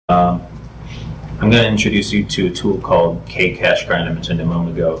I'm going to introduce you to a tool called Kcachegrind I mentioned a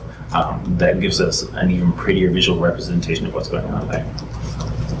moment ago that gives us an even prettier visual representation of what's going on there.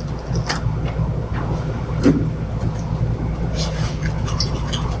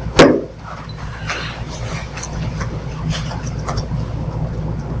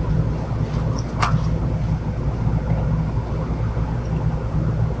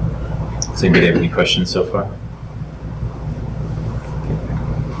 Does anybody have any questions so far?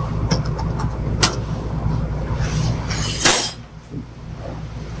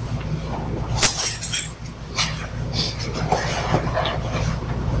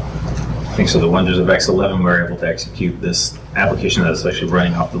 So the wonders of X11, we're able to execute this application that is actually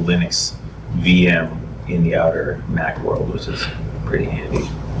running off the Linux VM in the outer Mac world, which is pretty handy.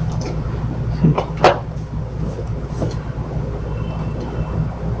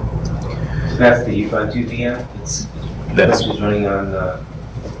 So that's the Ubuntu VM? That's running on,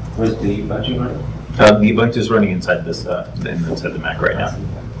 where's the Ubuntu running? The Ubuntu is running inside this, inside the Mac right now.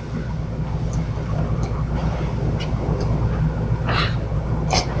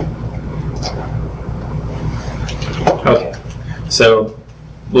 Okay, so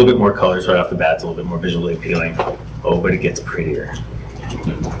a little bit more colors right off the bat, it's a little bit more visually appealing. Oh, but it gets prettier.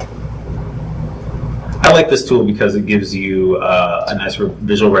 I like this tool because it gives you a nice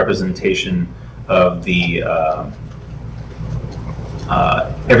visual representation of the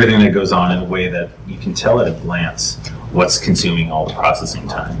everything that goes on in a way that you can tell at a glance what's consuming all the processing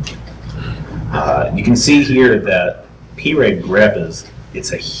time. You can see here that PReg grep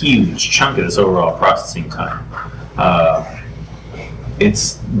it's a huge chunk of this overall processing time.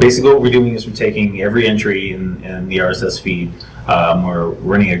 It's basically what we're doing is we're taking every entry in the RSS feed, we're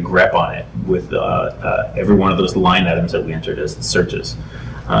running a grep on it with every one of those line items that we entered as the searches.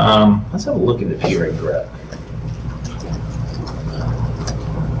 Let's have a look at the PReg grep.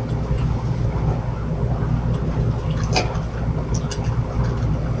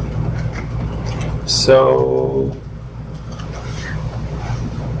 So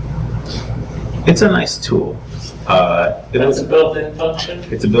it's a nice tool. It's a built-in function?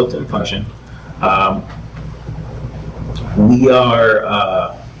 It's a built-in function. We are,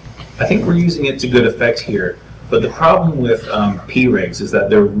 I think we're using it to good effect here, but the problem with pregs is that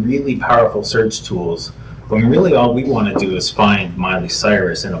they're really powerful search tools when really all we want to do is find Miley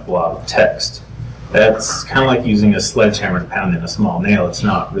Cyrus in a blob of text. That's kind of like using a sledgehammer to pound in a small nail. It's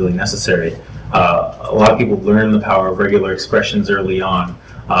not really necessary. A lot of people learn the power of regular expressions early on.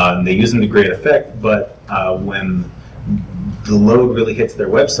 They use them to great effect, but when the load really hits their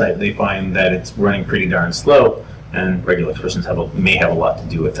website, they find that it's running pretty darn slow, and regular expressions may have a lot to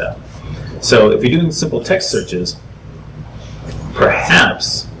do with that. So if you're doing simple text searches,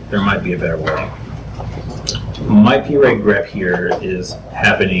 perhaps there might be a better way. My PReg grep here is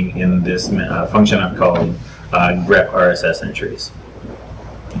happening in this function I've called grep RSS entries.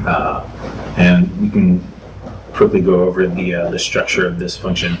 And we can quickly go over the structure of this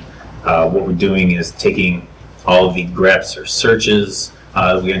function. What we're doing is taking all of the greps or searches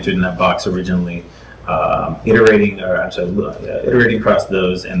we entered in that box originally, iterating across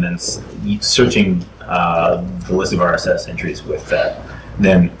those, and then searching the list of RSS entries with that.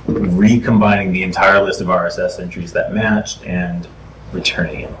 Then recombining the entire list of RSS entries that matched and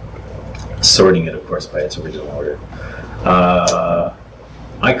returning it. Sorting it, of course, by its original order.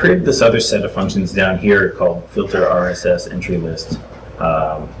 I created this other set of functions down here called filter RSS entry list,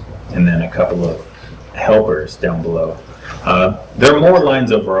 and then a couple of helpers down below. There are more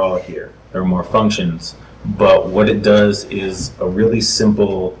lines overall here. There are more functions, but what it does is a really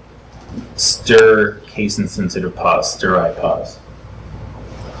simple stir case insensitive pause, stir I pause.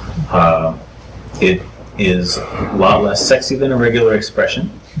 It is a lot less sexy than a regular expression,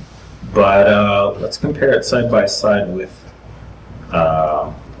 but let's compare it side by side with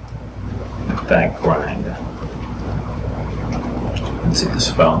that grind. Let's see,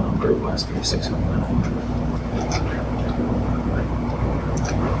 this file number was 3609.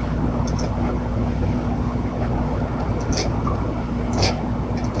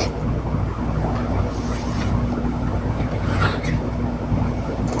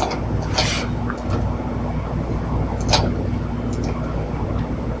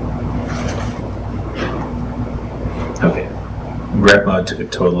 Okay, grep mode took a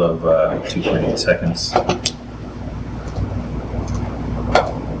total of 2.8 seconds.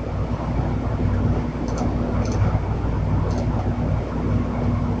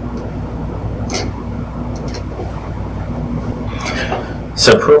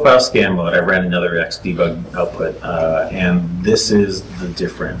 So profile scan mode, I ran another Xdebug output, and this is the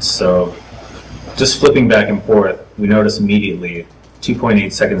difference. So just flipping back and forth, we notice immediately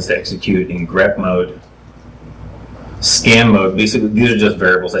 2.8 seconds to execute in grep mode. Scan mode, basically, these are just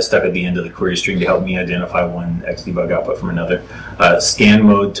variables I stuck at the end of the query string to help me identify one Xdebug output from another. Scan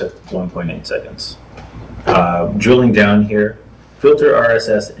mode took 1.8 seconds. Drilling down here, filter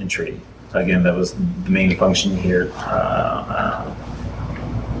RSS entry. Again, that was the main function here.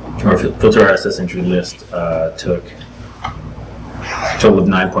 Or filter RSS entry list took a total of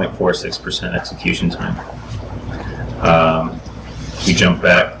 9.46% execution time. We jump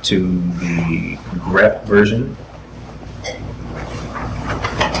back to the grep version.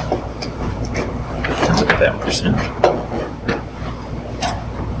 Look at that percent.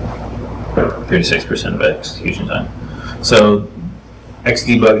 36% of execution time. So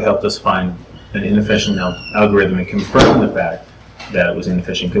Xdebug helped us find an inefficient algorithm and confirm the fact that it was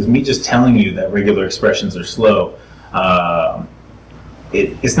inefficient. Because me just telling you that regular expressions are slow,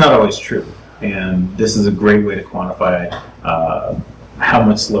 it's not always true. And this is a great way to quantify how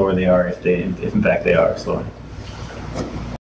much slower they are if in fact they are slower.